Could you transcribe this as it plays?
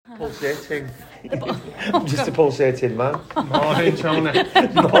Pulsating. I'm just a pulsating man. Morning, Tony.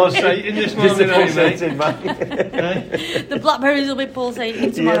 Pulsating this morning, just a pulsating man. The blackberries will be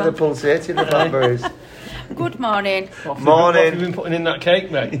pulsating tomorrow. Yeah, they're pulsating, the blackberries. Good morning. Morning. What have you been putting in that cake,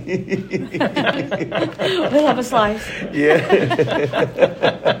 mate? We'll have a slice. Yeah.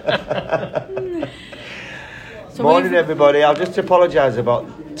 Morning, everybody. I'll just apologise about...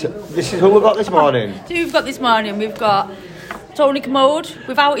 this is who we've got this morning. So we've got this morning, we've got Tony Commode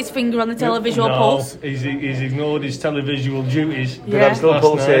without his finger on the televisual pulse. He's ignored his televisual duties. But I'm still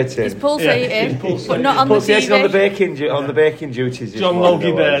pulsating. He's pulsating, but not on pulsating the TV. on the baking duties. John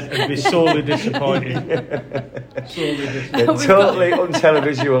Logie Baird would be sorely disappointed. Totally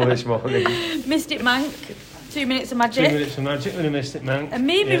untelevisual this morning. Mystic Mank, 2 minutes of magic. 2 minutes of magic with a Mystic Mank. And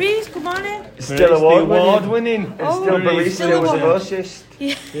me, Maurice, good morning. Still award winning. And still barista with the mostest.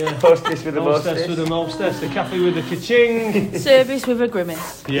 Yeah. Hostess with the mostest. With the mostest. The cafe with the ka-ching. Service with a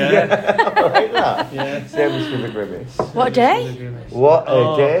grimace. Yeah. I like that. Yeah. Service with a grimace. What a day. What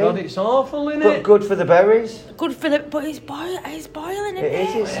a day. God, it's awful, isn't But it? good for the berries. Good for the... But it's boiling, isn't it?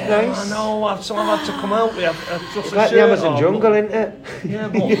 It is, it's nice. I know, I've had to come out with It's like the Amazon jungle, isn't it? Yeah,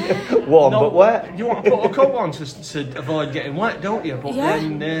 but... Warm but wet. You want to put a coat on to avoid getting wet, don't you? But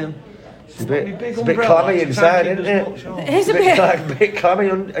then... It's a bit clammy inside, isn't it? It's a bit clammy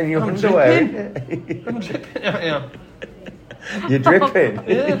in your underwear, isn't it? I'm dripping out here. You're dripping?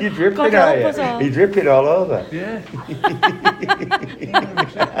 Yeah. You're dripping, God are help us you? all. You're dripping all over. Yeah.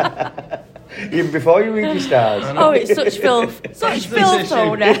 Even before you read your stars. Oh, it's such filth. Such filth,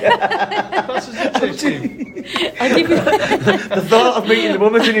 Tony. That's a tissue. I'll give you... The thought of meeting the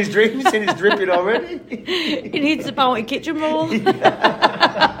woman in his dreams and he's dripping already. He needs a bounty kitchen roll.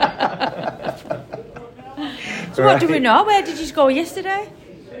 So what do we know? Where did you go yesterday?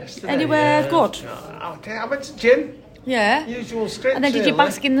 Anywhere good? I went to gym. Yeah. Usual script. And then did you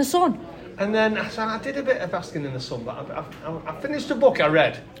bask in the sun? And then so I did a bit of basking in the sun, but I finished a book I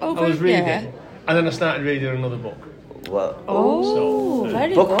read. Oh, I was reading, yeah. and then I started reading another book. What? Oh,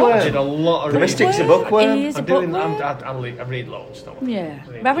 very bookworm. good. I did a lot of The reading. Mystic's a bookworm. He is a I'm doing. bookworm. I read loads. Don't I? Yeah.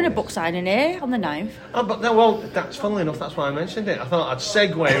 We're having a book signing here on the 9th. Oh, but no, well, that's funnily enough. That's why I mentioned it. I thought I'd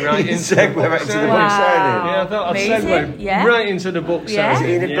segue right into Segue right into the book signing. Yeah, I thought I'd Amazing. segue right into the book Yeah.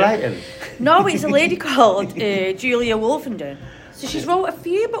 signing. Is it Enid Blyton? No, it's a lady called Julia Wolfenden. So she's wrote a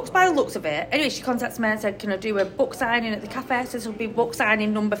few books by the looks of it. Anyway, she contacted me and said, can I do a book signing at the cafe? So this will be book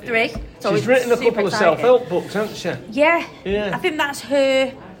signing number 3. So She's written a couple of self-help books, hasn't she? Yeah. Yeah. I think that's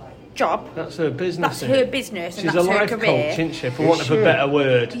her job. That's her business. That's her business and She's that's a her life career. coach, isn't she? For want of a better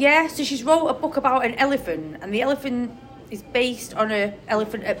word. Yeah, so she's wrote a book about an elephant, and the elephant is based on an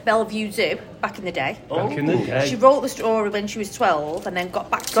elephant at Bellevue Zoo back in the day. Back in the day. She wrote the story when she was 12 and then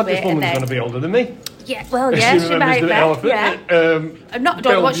got back to God, it. this woman's and then, going to be older than me. Yeah, well, yeah, she might be. Yeah. I'm not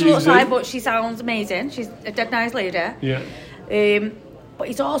don't know what she looks like, but she sounds amazing. She's a dead nice lady. Yeah. But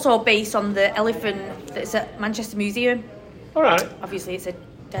it's also based on the elephant that's at Manchester Museum. All right. Obviously, it's a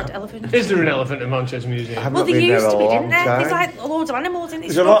dead elephant. Is there an elephant at Manchester Museum? Well, there used to be, didn't there? There's like loads of animals in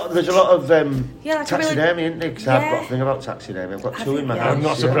this. There's a lot of like taxidermy, isn't there? Because I've got a thing about taxidermy. I've got 2 in my house. I'm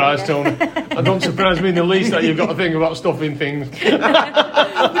not surprised, Tony. I don't surprise me in the least that you've got a thing about stuffing things. We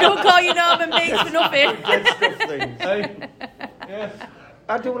don't call you Norman Bates for nothing. Dead stuff things. Hey? Yeah.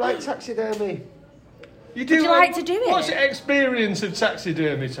 I do like taxidermy. You do. Would you like to do it? What's your experience of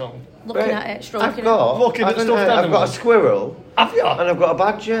taxidermy, Tom? Looking at it, stroking I've got Looking at stuffed I've got a animals. squirrel. Have you? And I've got a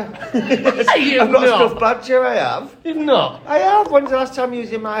badger. You've I've got a not. stuffed badger, I have. You've not? I have. When's the last time you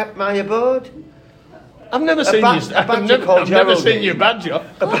was in my abode? I've never seen you. I've never seen your badger.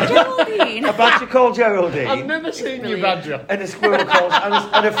 Geraldine. A badger called Geraldine. I've never seen your badger. And a squirrel called...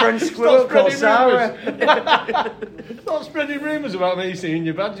 and a French squirrel called Sarah. Stop spreading rumours about me seeing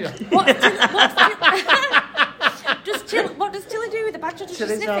your badger. What does Tilly do with the badger? Does she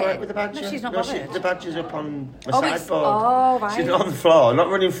Tilly's sniff alright it? with the badger. No, she's not bothered. The badger's up on my it's- sideboard. oh, right. She's not on the floor, not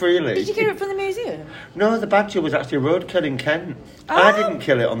running freely. Did you get it from the museum? No, the badger was actually a roadkill in Kent. Oh. I didn't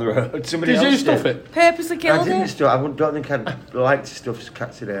kill it on the road. Somebody Did else you stuff it? Purposely I killed didn't it? stuff. I don't think I like to stuff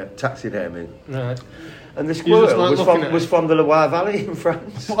taxidermy. Right. And the just squirrel like looking at was it? from the Loire Valley in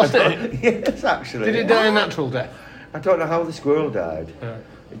France. Was it? Yes, actually. Did it die a natural death? I don't know how the squirrel died. Right.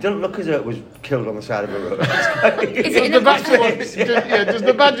 It doesn't look as though it was killed on the side of a road. Is it in The a badger look, does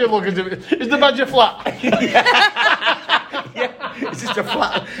the badger look as if... Is the badger flat? Yeah, it's just a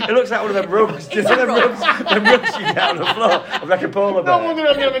flat... It looks like one of them rugs. It's a rug. Them rugs you get on the floor. I'm like a polar bear. No wonder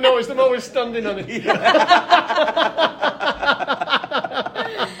I've never noticed them always standing on it.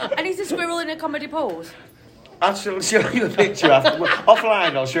 And is the squirrel in a comedy pose? I'll show you a picture after.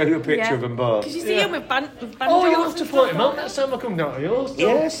 Offline, I'll show you a picture of them both. Because you see him with banjos. Oh, you'll have to point him out next time I come down to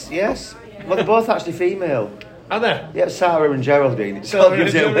yours. Yes. Well, they're both actually female. Are they? Yeah, Sarah and Geraldine. It Sarah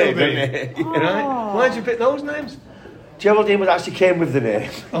gives and it away, Geraldine. doesn't it? Right. Why'd you pick those names? Geraldine actually came with the name.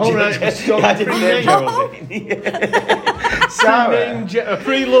 Oh, right. I didn't name Geraldine. Sarah. A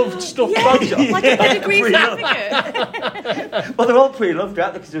pre-loved stuffed badger. Like a pedigree certificate. Well, they're all pre-loved,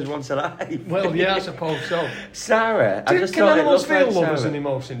 aren't they? Because there's once alive. Well, yeah, I suppose so. Sarah, I just Can thought it animals looked feel like love as Sarah. an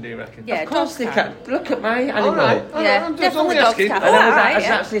emotion, do you reckon? Yeah, Of course dogs they can. can. Look at my animal. All right. Yeah, I'm just definitely only dogs asking. can. And I Alright, was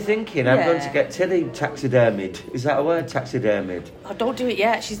yeah. actually thinking, I'm going to get Tilly taxidermied. Is that a word, taxidermied? Oh, don't do it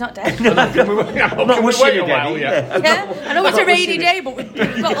yet. She's not dead. I'm not wishing wait it a while, dead yeah. Yeah, I know it's a rainy day, but we've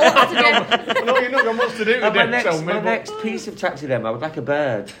got a lot to do. No, you're not got much to do And today. my next piece of taxidermy, I would like a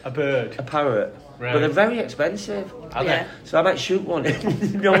bird, A bird. a parrot. Right. But they're very expensive. Are Yeah. they? So I might shoot one.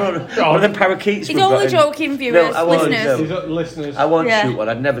 No. One of the parakeets. He's we've got only in- joking, viewers, No, I won't, listeners. You've got listeners. I won't Yeah. shoot one.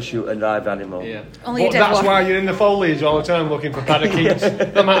 I'd never shoot a live animal. Yeah. Only a But dead that's one. why you're in the foliage all the time looking for parakeets.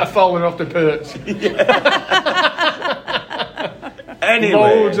 They might have fallen off the perch. Anyway.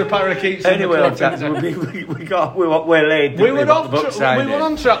 Loads of parakeets. Anyway, in on the track, we're late. we were about the book we signing. were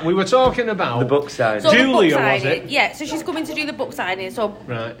on track. We were talking about The book signing. So the book Julia, was signing, it? yeah, so she's coming to do the book signing, so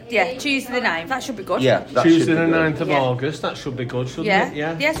Right. yeah, Tuesday the 9th, that should be good. Yeah, that Tuesday should be the good. 9th of Yeah. August. That should be good, shouldn't Yeah,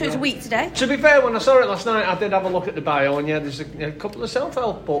 it? so it's a week today. To be fair, when I saw it last night, I did have a look at the bio, and there's a couple of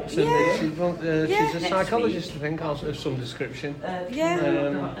self-help books, and Yeah. she's a Next psychologist, I think, also of some description. Yeah.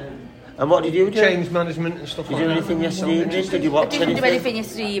 And what did you do? Change management and stuff Did like you do that. anything yesterday evening? Did you I watch didn't anything? do anything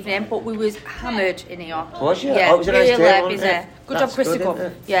yesterday evening, but we was hammered in here. Was you? Yeah, Oh, it was a nice really day, wasn't busy. it? Good That's job, Christy good, come.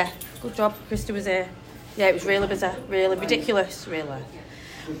 isn't it? Yeah, good job, Christy was here. Yeah, it was really busy, really ridiculous, really.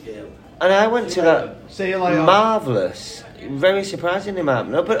 And I went to that See you later. marvellous, very surprisingly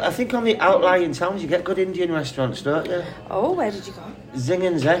marvellous. No, but I think on the outlying towns you get good Indian restaurants, don't you? Oh, where did you go? Zing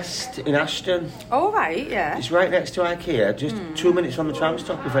and Zest in Ashton. Oh, right, yeah. It's right next to IKEA, just 2 minutes from the tram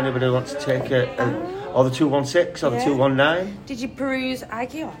stop if anybody wants to take or the 216 or the Yeah. 219. Did you peruse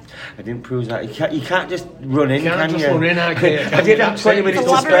IKEA? I didn't prove that. You can't just run in, Can't can just you? run in IKEA, I can did you? have 20 It's minutes a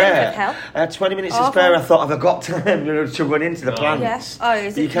to labyrinth of spare. hell. I had 20 minutes to Oh, spare. I okay. thought, have I got time to run into the plants? Yes. Oh,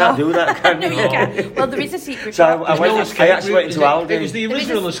 is You it? can't No. do that, can No, you? you can't. Well, there is a secret So shop. I went. No I escape actually went room. into Aldi. It was the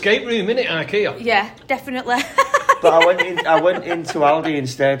original escape room, innit, IKEA? Yeah, definitely. But I went into Aldi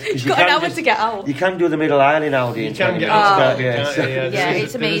instead because you Got an can hour to get out. You can do the middle aisle in Aldi. You in can 20 get minutes, out. can't you? Yeah, So- Yeah, it's there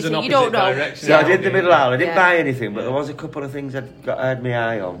is an amazing. You don't opposite know. direction. So I did the middle aisle. I didn't Yeah. buy anything, but there was a couple of things I had my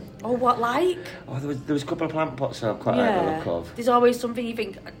eye on. Oh, what like? Oh, there was a couple of plant pots I quite like the look of. There's always something you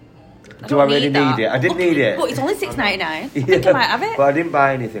think. Do I really that. need it? I didn't need it. But it's only $6.99. I think I might have it. But I didn't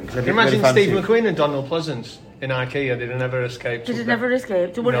buy anything because I Can you didn't really imagine fancy Steve it. McQueen and Donald Pleasance in IKEA? Did never escape. Did it never escape?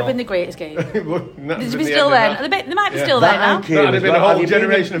 It wouldn't No. have been the great escape. It wouldn't have There's been be the still end there. of that. They might be Yeah. still there That now. IKEA That'd have was been a like- whole have you been in-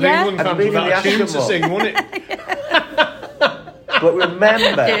 generation of Yeah. England Have you fans been in without the a tune Ashton to sing, one? wouldn't it? But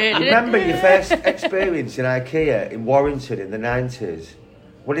remember your first experience in IKEA in Warrington in the 90s.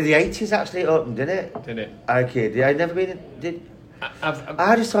 Well, in the 80s actually it opened, didn't it? Did it? IKEA. Did I never been? Did I've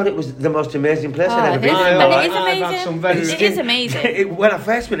I just thought it was the most amazing place Oh, I'd ever it been is, in. and I've it is had amazing. some very- It is amazing. When I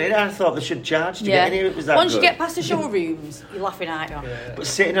first went in, I thought they should charge to get in here. It was that Once good. you get past the showrooms, you're laughing at you. But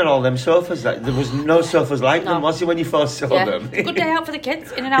sitting on all them sofas, like, there was no sofas like No. them, was there, when you first saw Yeah. them? Good day out for the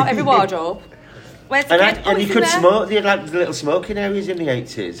kids, in and out every wardrobe. Where's the And, kid? and you he's could in there. smoke. They had like the little smoking areas in the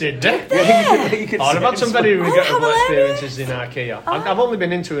 80s. Did they? Yeah, you could Oh, I've sit had some and very smoke. regrettable how hilarious. experiences in IKEA. I've only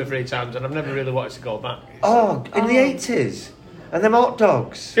been in 2 or 3 times and I've never really wanted to go back. Oh, in the 80s. And them hot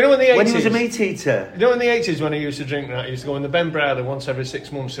dogs. You know in the 80s? When he was a meat eater. You know in the 80s when I used to drink that, I used to go in the Ben Browder once every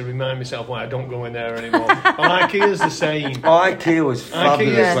 6 months to remind myself why I don't go in there anymore. Well, IKEA's the same. Oh, IKEA was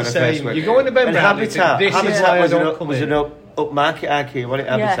fabulous IKEA's when the I first same. went. You go in the Ben And Browder, you think, Habitat. this is Habitat why I was don't come was in. an upmarket IKEA, wasn't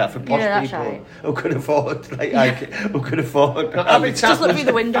it? Habitat for posh Yeah, that's people right. who could afford, like, IKEA, who could afford. Habitat Just look was- through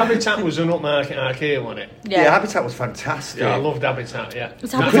the window. Habitat was an upmarket IKEA, wasn't it? Yeah. Habitat was fantastic. Yeah, I loved Habitat, yeah.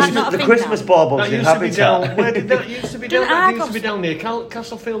 Was That- Habitat not a The thing Christmas now? baubles That in used to be Habitat. down. Where did that used to be down? Didn't That used to Argos- be down near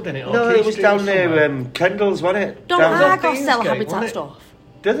Castlefield, didn't it? Or No, Key it was Street down or near somewhere? Kendall's, wasn't it? Don't Down- Argos sell Deansgate, Habitat wasn't it? stuff?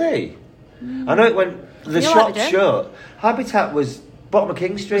 Do they? I know it went. The feel like shop they do. shut. Habitat was bottom of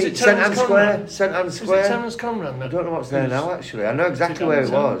King Street, it St Terence Anne's Square. Conrad? St Anne's Was it Square. Terence Conrad? I don't know what's there now. Actually, I know exactly where it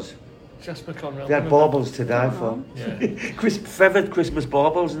was. Jasper Conrad. They had baubles to die for. Yeah. Feathered Christmas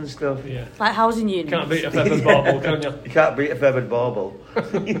baubles and stuff. Yeah. Like housing units. Can't beat a feathered bauble, can you? You can't beat a feathered bauble. I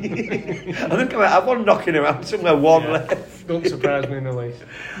think I have one knocking around somewhere, one Yeah. left. Don't surprise me in the least.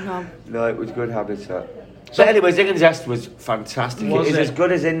 No. No, it was good Habitat. So anyway, Zing and Zest was fantastic. Was it is it? as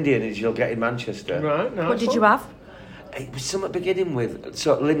good as Indian as you'll get in Manchester. Right, no. What did you have? It was something beginning with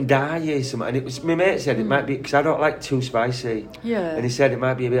sort of Lindaye something, and it was my mate said it might be because I don't like too spicy. Yeah. And he said it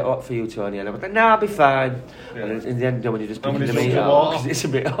might be a bit hot for you, Tony. And I was like, no, I'll be fine. Yeah. And in the end, when you just put many the drops meat of out, water? 'cause it's a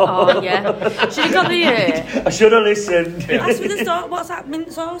bit hot. Oh, yeah. Should have got the... I should have listened. That's with the sauce. What's that?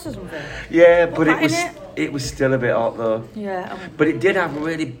 Mint sauce or something? Yeah, Put but that in it was still a bit hot though. Yeah. But it did have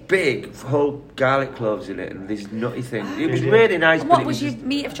really big whole garlic cloves in it and these nutty things. It was Yeah. really nice. And but what it was your just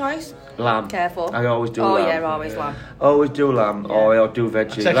meat of choice? lamb. Careful. I always do Oh, lamb. yeah, always lamb. Always do lamb, Yeah. or I'll do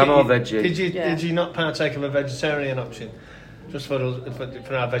veggie. Lamb or veggie. Did you not partake of a vegetarian option? Just for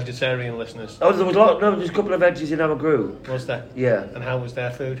our vegetarian listeners. Oh, there was there's a couple of veggies in our group. Was there? Yeah. And how was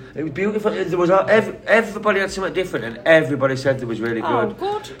their food? It was beautiful. There was everybody had something different, and everybody said it was really Oh, good.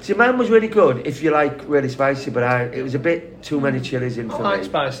 good. See, mine was really good if you like really spicy, but it was a bit too many chilies in I for like me.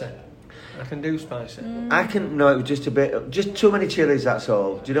 spicy. I can do spicy. No, it was just just too many chilies. That's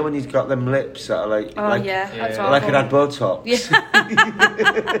all. Do you know when you've got them lips that are like, Oh, yeah. That's Yeah. awful. like it had Botox? Yeah.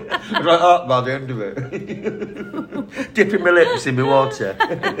 I was like, oh, by the end of it, dipping my lips in my water.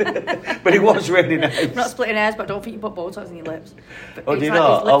 But it was really nice. I'm not splitting hairs, but I don't think you put Botox in your lips. Oh, It's do you like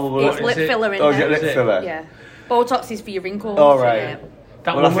not? It's Oh, lip, well, it's what lip is it? filler in Oh, is there. it lip Is it? filler? Yeah. Botox is for your wrinkles. Oh, right. Yeah.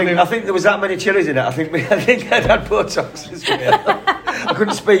 That Well, woman I think there was that many chilies in it. I think I'd had Botox as well. I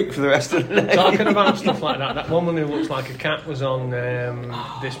couldn't speak for the rest of the night. talking about stuff like that woman who looks like a cat was on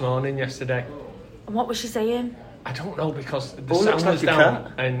this morning, yesterday. And what was she saying? I don't know because the Oh, sound looks like was a down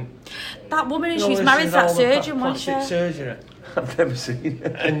cat. and That woman, you know, she's this married is to that all the surgeon, wasn't she? plastic surgery. I've never seen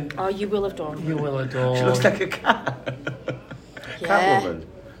it. And Oh, you will have done. you will adore. She looks like a cat. Yeah. Cat woman.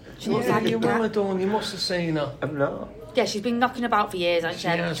 She looks like you a will cat. adore. You must have seen her. I'm not. Yeah, she's been knocking about for years, hasn't she?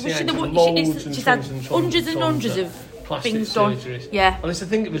 Yes, She's yeah, the- loads and she's had tons and tons hundreds and and tons hundreds of of plastic things done. surgeries. Yeah. Well, I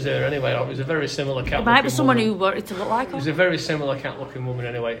think it was her anyway. It was a very similar cat. It might be looking someone woman. who wanted to look like It was her. a very similar cat-looking woman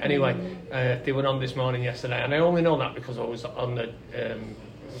anyway. Anyway, they were on this morning yesterday, and I only know that because I was on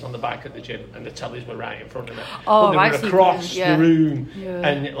the bike at the gym, and the tellies were right in front of me. Oh, but they right, were so you across can- yeah. the room, Yeah.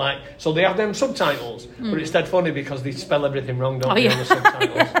 and like so they have them subtitles, but it's dead funny because they spell everything wrong, don't Oh, they, yeah. on the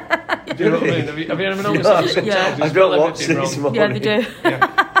subtitles? Do you know what I mean? Have you ever noticed Yeah. the subtitles? Yeah. They I spell don't watch everything this wrong. morning. Yeah, they do.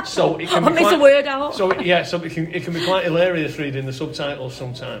 Yeah. So it can I be miss a quite, word out. so it can be quite hilarious reading the subtitles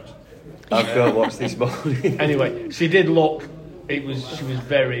sometimes. I've got to watch this morning. Anyway, she did look. She was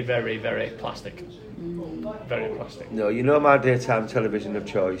very, very, very plastic. Very plastic. No, you know my daytime television of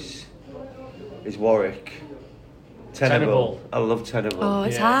choice is Warwick. Tenable. I love Tenable. Oh,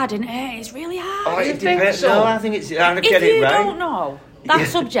 it's Yeah. hard, isn't it? It's really hard. Oh, you it think depends. so? No, I think it's. I If get it you right. don't know that Yeah.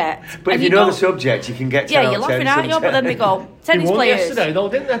 subject, But if and you know the don't- subject, you can get 10 yeah, out you're of laughing 10 at you, but then they go They tennis won players. yesterday, though,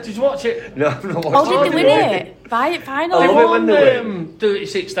 didn't they? Did you watch it? No, I'm not Oh, watching did they it. win it? Buy it finally. I They love it won when they win.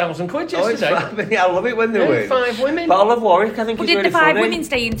 36,000 quid Oh, it's yesterday. fine. I love it when they Yeah, win. 5 women. But I love Warwick. I think But it's did really the 5 funny. women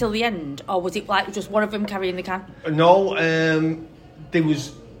stay until the end, or was it like just one of them carrying the can? No, there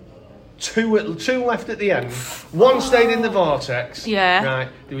was two left at the end. One stayed in the vortex. Yeah. Right.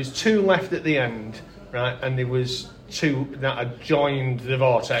 There was 2 left at the end. Right, and there was 2 that had joined the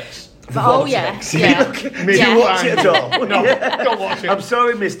vortex. Oh yeah, yeah. Me Do you Yeah. watch it at all? No, don't watch it. I'm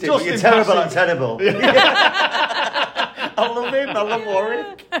sorry, Misty, but Just you're in terrible passing. at Tenable. I love him. I love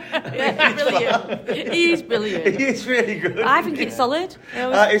Warwick. Yeah, brilliant. He's brilliant. He is really good. I think it's solid.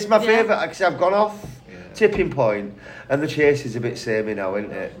 It's my Yeah. favourite because I've gone off Tipping Point, and the chase is a bit samey now,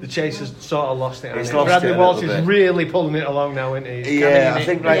 isn't it? The chase has sort of lost it. It's hasn't lost Bradley it a Walsh little is bit. really pulling it along now, isn't he? He's Yeah, carrying I it.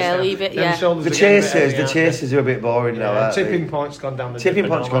 think, like- Yeah, leave it. Them Yeah. shoulders The are getting a bit chasers, heavy, the aren't they? chasers are a bit boring now, Yeah, aren't they? Tipping Point's gone down the Tipping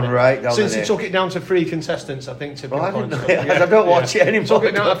dipper Point's now, gone hasn't it? right down Since the he took it down to 3 contestants, I think Tipping Oh, I didn't Point's know gone- it. I don't watch it anymore. Took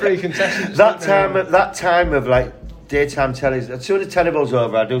it down to 3 contestants. That didn't they? that time of like daytime tellies. As soon as Tenable's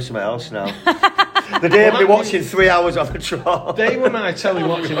over, I do something else now. The day I'll be watching 3 hours on the trot. They were my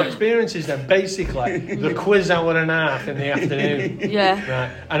telly-watching experiences then, basically. The quiz hour and a half in the afternoon. Yeah.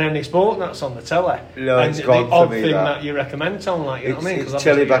 Right. And any sport that's on the telly. No, and it's the gone for odd me, thing that. that you recommend, Tom, like, you know what I mean? 'Cause It's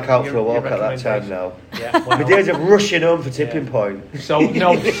telly obviously back out you- for a you walk at that recommend time those. now. Yeah, well, The days of rushing home for Tipping Yeah. Point. So,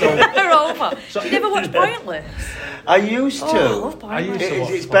 no, so... They're over. Do you never watch Pointless? I used to. Oh, I love Pointless. I used to watch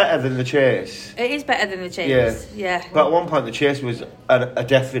It's Pointless. better than the chase. It is better than the chase. Yeah. But at one point, the chase was a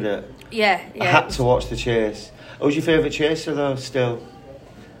definite. Yeah. I had to watch the chase. Who's your favourite chaser though? Still,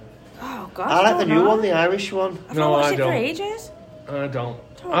 Oh God. I like the don't new know. one, the Irish one. I've No, not watched I it for don't. ages. I don't. Don't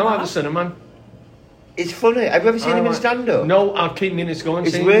I like know. the Cinnamon. It's funny. Have you ever seen him in stand up? No, I'll keep meaning to go and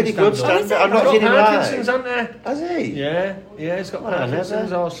It's see really him good in stand-up. stand-up. I've not He's seen got him Parkinson's, live. hasn't there? Has he? Yeah, he's got Well, I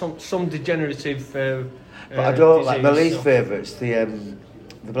Parkinson's never. or some degenerative. But I don't like my disease, least so. favourite's the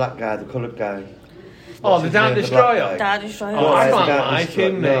black guy, the coloured guy. Oh, the Dark Destroyer. Dad Destroyer. Oh, I it's don't like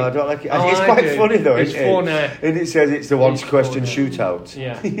him, mate. No, I don't like it. I It's like quite it. funny though, It's isn't funny. it? And it says it's the once question funny. shootout.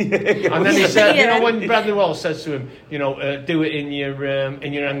 Yeah. And then he said, you know, when Bradley Walsh says to him, you know, do it in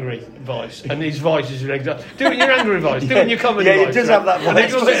your angry voice, and his voice is exact. Do it in your angry voice. Do it in your comedy voice. Yeah, he does have that And he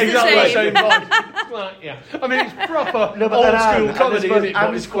voice. does it exactly the same Same. voice. Like, yeah. I mean, it's proper No, but old then school comedy, isn't it? But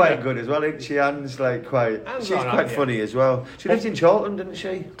Anne's it's quite funny. good as well, isn't she? Anne's like quite. Anne's She's all right, quite yeah. funny as well. She lives in Charlton, doesn't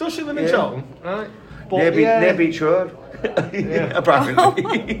she? Does she live in Yeah. Charlton? Right. But, Near Beach Road. Yeah.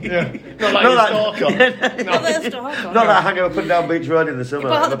 Apparently. Yeah. Not like a stalker. Not that stalker. Not that I hang up and down Beach Road in the summer.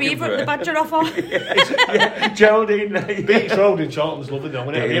 Got the looking beaver, for the it. badger off on. Yeah, Geraldine. Beach Road in Charlton's lovely though,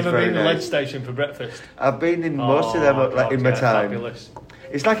 isn't it? It Have you is ever been very to the lead nice. station for breakfast? I've been in most of them Oh, like, God, in my yeah, time. Fabulous.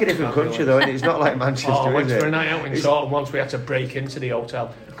 It's like a different country though, isn't it? It's not like Manchester, Oh, I went is for a it? night out in It's- Charlton once. We had to break into the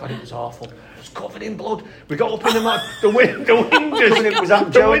hotel. God, it was awful. It was covered in blood. We got up in the windows. Was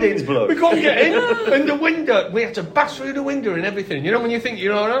that Geraldine's blood? We couldn't get in. And the window, we had to bash through the window and everything. You know when you think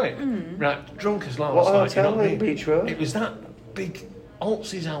you're all right? Right, drunk as last What night. hotel you know what I in mean? Beach Road? It was that big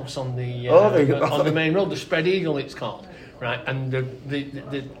Altsy's house on the Oh, on the main road, the Spread Eagle it's called. Right, and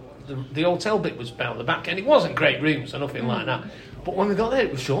the hotel bit was down the back, and it wasn't great rooms or nothing like that. But when we got there,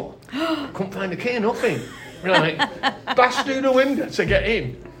 it was shut. Couldn't find a key, nothing. Right, bashed through the window to get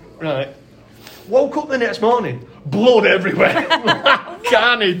in. Right, woke up the next morning, blood everywhere,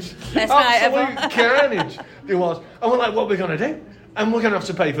 carnage, Best night absolute ever. carnage. There was, and we're like, what are we gonna do? And we're gonna have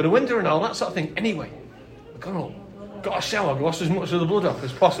to pay for the window and all that sort of thing. Anyway, we got up, got a shower, washed as much of the blood off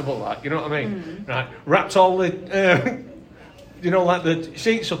as possible. Like, you know what I mean? Right, wrapped all the. You know, like the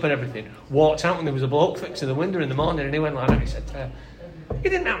sheets up and everything. Walked out and there was a bloke fixing the window in the morning, and he went like that. He said,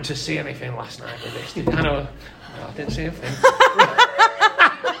 "You didn't happen to see anything last night with this, did you?" And I went, "No, I didn't see a thing."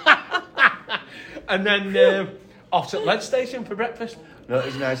 And then off to the lead station for breakfast. No,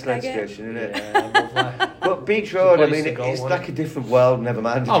 it's a nice lead Like it? station, isn't it? Yeah, lovely. But Beach Road, I place mean, to go, it's isn't like it? a different world, never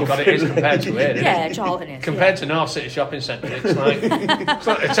mind. Oh God, it is compared to it. Isn't Yeah, it? Charlton is. Compared to North City Shopping Centre, it's like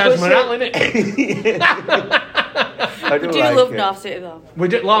a Taj Mahal, isn't it? I do We do like love it. North City though. We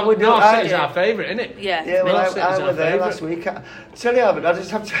do. We do, North I- City's our favourite, isn't it? Yeah. Yeah, well, North I City's was our there favourite. last week. Tell you, I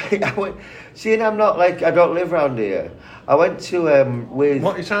just have to. I went, seeing I'm not like I don't live around here. I went to with.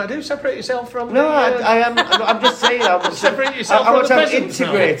 What are you trying to do? Separate yourself from No, the, I am. I'm just saying. How much Separate yourself how from much the I've peasants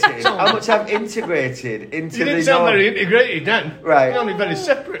now. integrated. How much I've integrated into You the didn't sound North. very integrated then. Right. You're only very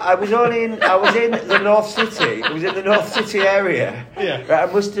separate. I was in the North City. I was in the North City area. Yeah. Right,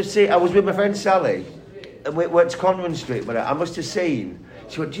 I must have seen. I was with my friend Sally, and we went to Convent Street. But I must have seen.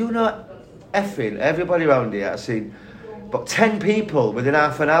 She went, "Do you know, effing everybody around here? I've seen about 10 people within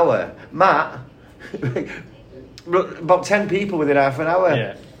half an hour. Matt, about 10 people within half an hour.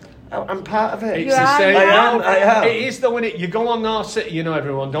 Yeah. I'm part of it. It's You the are, same. yeah. I am. It is though, innit? You go on North City, you know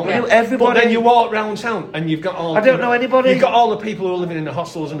everyone, don't I you? know everybody. But then you walk round town and you've got all. I don't know anybody. You've got all the people who are living in the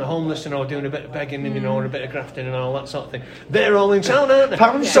hostels and the homeless, you know, doing a bit of begging and, you know, and a bit of grafting and all that sort of thing. They're all in town, aren't they?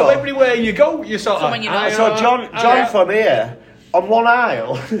 Pound So shop. everywhere you go, you sort Someone of. you know. So John from here, on one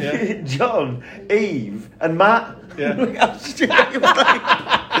aisle, Yeah. John, Eve, and Matt. Yeah. Everyone's here.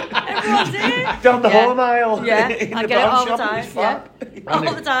 Down the Yeah. home aisle. Yeah, in I the get it brown all the shop, time. it's Yeah. fab.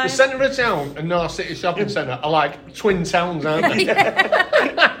 All the time. The centre of town and North City Shopping Centre are like twin towns, aren't they? With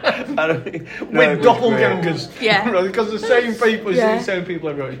doppelgangers. Yeah. Right, because the same people, Yeah. the same people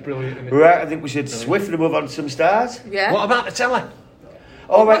everywhere. It's brilliant, isn't it? Right, I think we should swiftly move on to some stars. Yeah. What about the telly?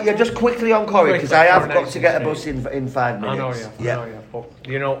 All right, yeah, just quickly on Corrie, because I have got to Coronation get a Street. bus in 5 I minutes. know you have. I know you have. But,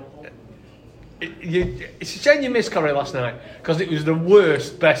 you know, it's a shame you missed Corrie last night because it was the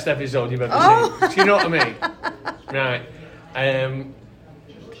worst, best episode you've ever seen. Do you know what I mean? Right.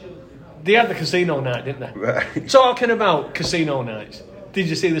 They had the casino night, didn't they? Right. Talking about casino nights. Did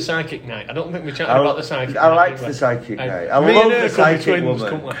you see the psychic night? I don't think we chatted about the psychic night. I liked did we? the psychic Hey, night. I me love and her the could be psychic twins, woman.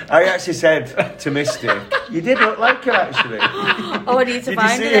 couldn't we? I actually said to Misty, you did look like her actually. Oh, I need to Did you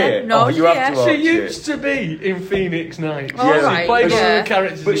find see her. it? No, Oh, you have yeah. to watch She it. used to be in Phoenix Nights. Oh, Yeah. right, She played one yeah. of the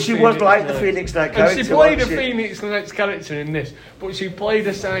characters But in she was Phoenix like the Nights. Phoenix Night And character. she played a wasn't she? Phoenix Nights character in this, but she played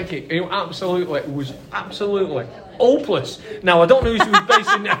a psychic who was absolutely hopeless. Now I don't know who she was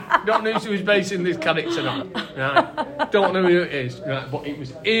basing. Don't know who she was basing this character on. Right? Don't know who it is. Right? But it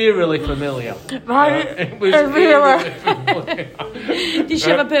was eerily familiar. Right. It was Really? eerily familiar. Did she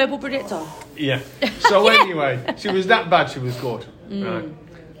have a purple predictor? Yeah. So anyway, she was that bad. She was good.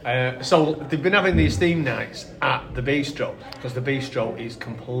 Right. So they've been having these theme nights at the bistro because the bistro is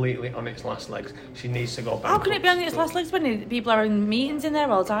completely on its last legs. She needs to go back. How can it be on its last legs when people are in meetings in there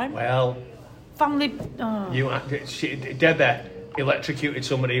all the time? Well, Family. Oh. Debbie electrocuted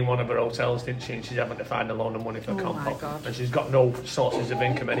somebody in one of her hotels, didn't she? And she's having to find a loan of money for compo. And she's got no sources of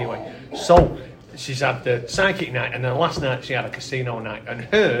income anyway. So she's had the psychic night, and then last night she had a casino night. And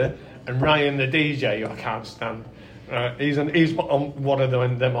her and Ryan, the DJ, who I can't stand. He's on one of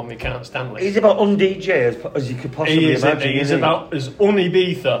them on the can't stand list. He's about un-DJ as you could possibly imagine. He's about as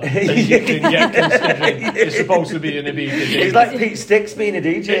un-Ibiza as you can get, considering it's supposed to be an Ibiza DJ. He's like Pete Sticks being a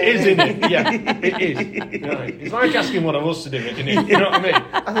DJ. It is, isn't it? Yeah, it is. Right. It's like asking one of us to do it, isn't it? You know what I mean?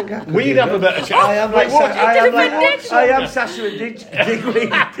 I think I could We'd have a better chance. I am like I am Sasha and Digweed.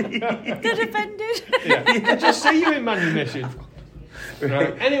 They're offended. Yeah. Just see you in manumission.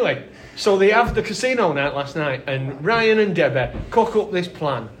 Right. Anyway, so they have the casino night last night, and Ryan and Debbie cook up this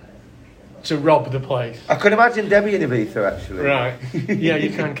plan to rob the place. I could imagine Debbie in Ibiza, actually. Right. Yeah,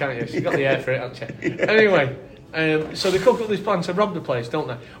 you can't you? She's got the air for it, hasn't she? Anyway, so they cook up this plan to rob the place, don't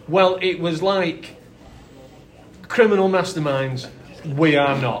they? Well, it was like criminal masterminds. We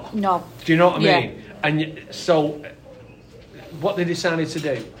are not. No. Do you know what I mean? And so, what they decided to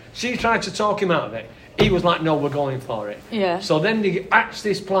do, she tried to talk him out of it. He was like, no, we're going for it. Yeah. So then they hatched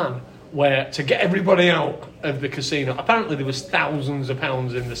this plan where to get everybody out of the casino. Apparently there was thousands of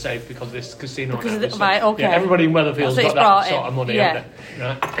pounds in the safe because this casino. Right, okay. Yeah, everybody in Weatherfield's got that sort of money, yeah.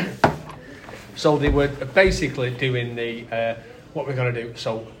 haven't they? Right. So they were basically doing the what we're going to do.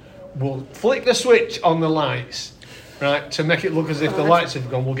 So we'll flick the switch on the lights, right, to make it look as if the lights have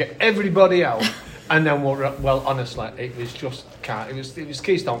gone. We'll get everybody out, and then well, honestly, it was just it was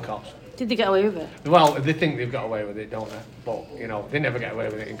Keystone Cops. Did they get away with it? Well, they think they've got away with it, don't they? But, you know, they never get away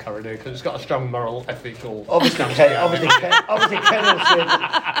with it in Corridor because it's got a strong moral, ethical... Obviously, Ken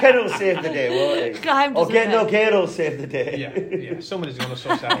will save the day, won't he? Gail will save the day. Yeah, somebody's going to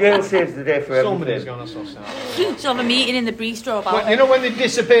suss out. Gail saves the day for everything. Somebody's going to suss out. She'll have a meeting in the bistro about it. You know when they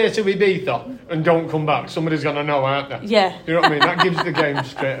disappear to Ibiza and don't come back, somebody's going to know, aren't they? Yeah. You know what I mean? That gives the game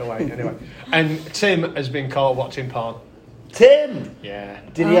straight away, anyway. And Tim has been caught watching porn. Tim? Yeah.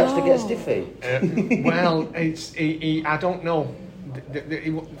 Did he actually get stiffy? Well, I don't know.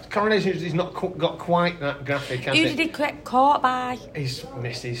 The coronation is not got quite that graphic, has Who it? did he get caught by? His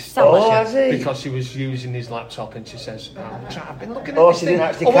missus. Oh, has he? Because she was using his laptop and she says, I've been looking at Oh, this she thing. didn't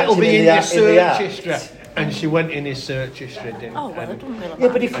actually catch it'll him be in your the search act. history. And she went in his search history, didn't Oh, well, I don't really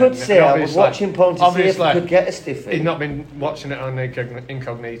Yeah, but he could say, I was watching porn to see if he could get a stiffy. He'd not been watching it on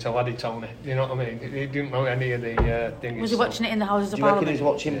incognito, had he, Tony? You know what I mean? He didn't know any of the things. Was he watching it in the Houses of Do you reckon Parliament? he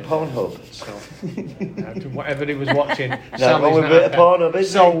was watching Pornhub? So, whatever he was watching. No, wrong with a bit of Pornhub,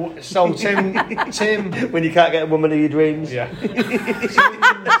 isn't it? So Tim... When you can't get a woman of your dreams. Yeah.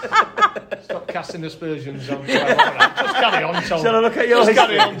 Stop casting aspersions on. Just carry on, Tom. Shall I look at yours? Just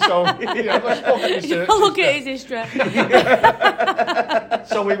carry on, Tom. Yeah, let's look at his search. Look at his history.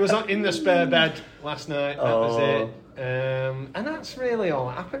 So we was in the spare bed last night. That was it. And that's really all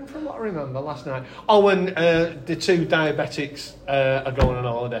that happened from what I remember last night. Oh, and the two diabetics are going on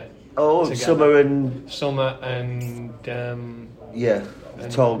holiday. Oh, together. Summer and yeah.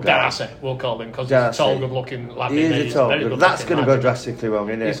 Tall guy. Darcy, we'll call him, because he's a tall, good-looking lad. He is a tall, good. That's going to go drastically wrong,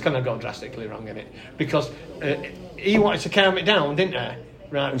 isn't it? It's going to go drastically wrong, isn't it? Because he wanted to calm it down, didn't he?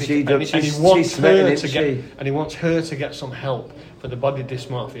 Right, and he wants her to get some help for the body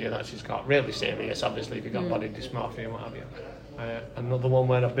dysmorphia that she's got. Really serious, obviously, if you've got body dysmorphia and what have you. Another one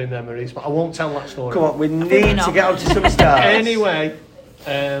where I've been there, Maurice, but I won't tell that story. Come on, we need to get on to some stars. Anyway,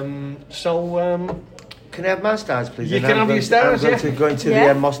 can I have my stars, please? You can have your stars, I'm going to the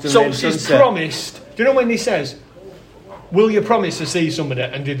Moston So Lane she's sunset. promised. Do you know when he says, will you promise to see somebody?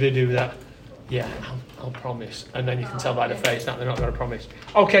 And did they do that? Yeah, I'll promise. And then you can tell by the face that they're not going to promise.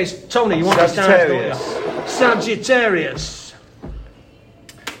 Okay, Tony, you want the stars, don't you? Sagittarius.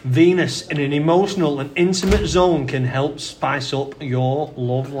 Venus in an emotional and intimate zone can help spice up your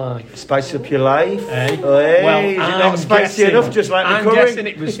love life. Spice up your life? Hey? Well, I'm not spicy enough, just like I'm the curry. guessing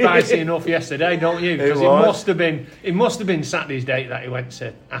it was spicy enough yesterday, don't you? Because it must have been Saturday's date that he went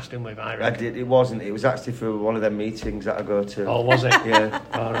to Aston with, I reckon. It wasn't. It was actually for one of them meetings that I go to. Oh, was it? Yeah.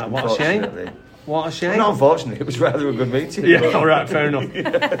 All right, what a shame. What a shame. Well, not unfortunately, it was rather a good meeting. Yeah, all right, fair enough.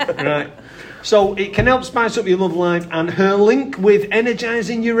 Right. So it can help spice up your love life, and her link with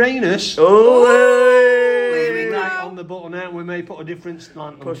energising Uranus. Oh, hey. Right on the button now, we may put a different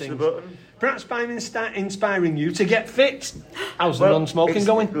slant on Push things. the button. Perhaps by inspiring you to get fit. How's the non-smoking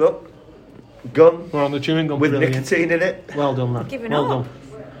going? Look, gum. We're on the chewing gum. With brilliant. nicotine in it. Well done, lad. Giving well up.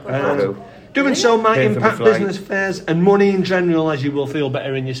 done. Doing so might Paying for impact my flight. business affairs and money in general, as you will feel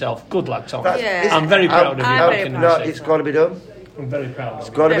better in yourself. Good lad, Tom. Yeah. I'm very proud of you. I'm How very can I proud. say It's so? got to be done. I'm very proud of you.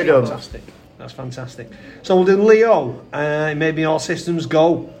 It's got to be done. Fantastic. That's fantastic. So we'll do Leo. Maybe all systems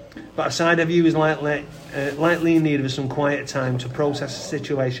go. But a side of you is likely likely in need of some quiet time to process the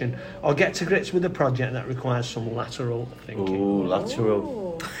situation or get to grips with a project that requires some lateral thinking. Ooh,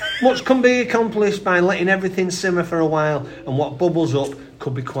 lateral. Much can be accomplished by letting everything simmer for a while, and what bubbles up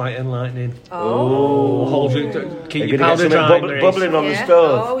could be quite enlightening. Keep your powder dry. Bubbling on the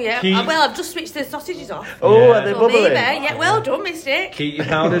stove. Oh, yeah. Well, I've just switched the sausages off. Oh, are they bubbling? Yeah, well done, Mystic. Keep your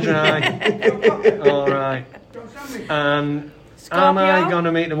powder dry. All right. And am I going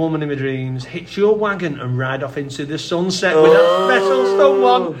to meet the woman in my dreams, hitch your wagon and ride off into the sunset with that special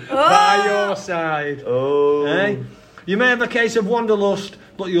someone by your side? Eh? You may have a case of wanderlust,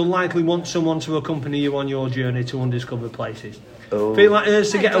 but you'll likely want someone to accompany you on your journey to undiscovered places. Feel like urge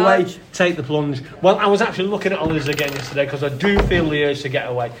to get away? Take the plunge. Well, I was actually looking at all this again yesterday because I do feel the urge to get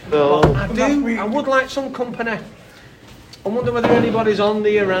away. I would like some company. I wonder whether anybody's on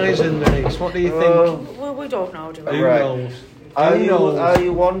the horizon, Reese. What do you think? Well, we don't know, do we? Who knows? Are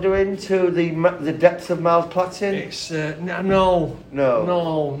you wandering to the depths of Miles Platin? It's no,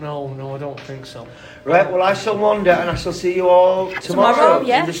 I don't think so. Right, well, I shall wander and I shall see you all tomorrow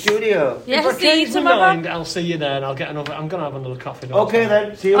yes. in the studio. Yes, If I see you change my tomorrow. mind, I'll see you there and I'll get another. I'm going to have another coffee. Okay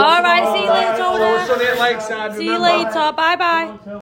then, see you All tomorrow. right, see you later. Sunny at Lakeside. See you remember. later. Bye bye.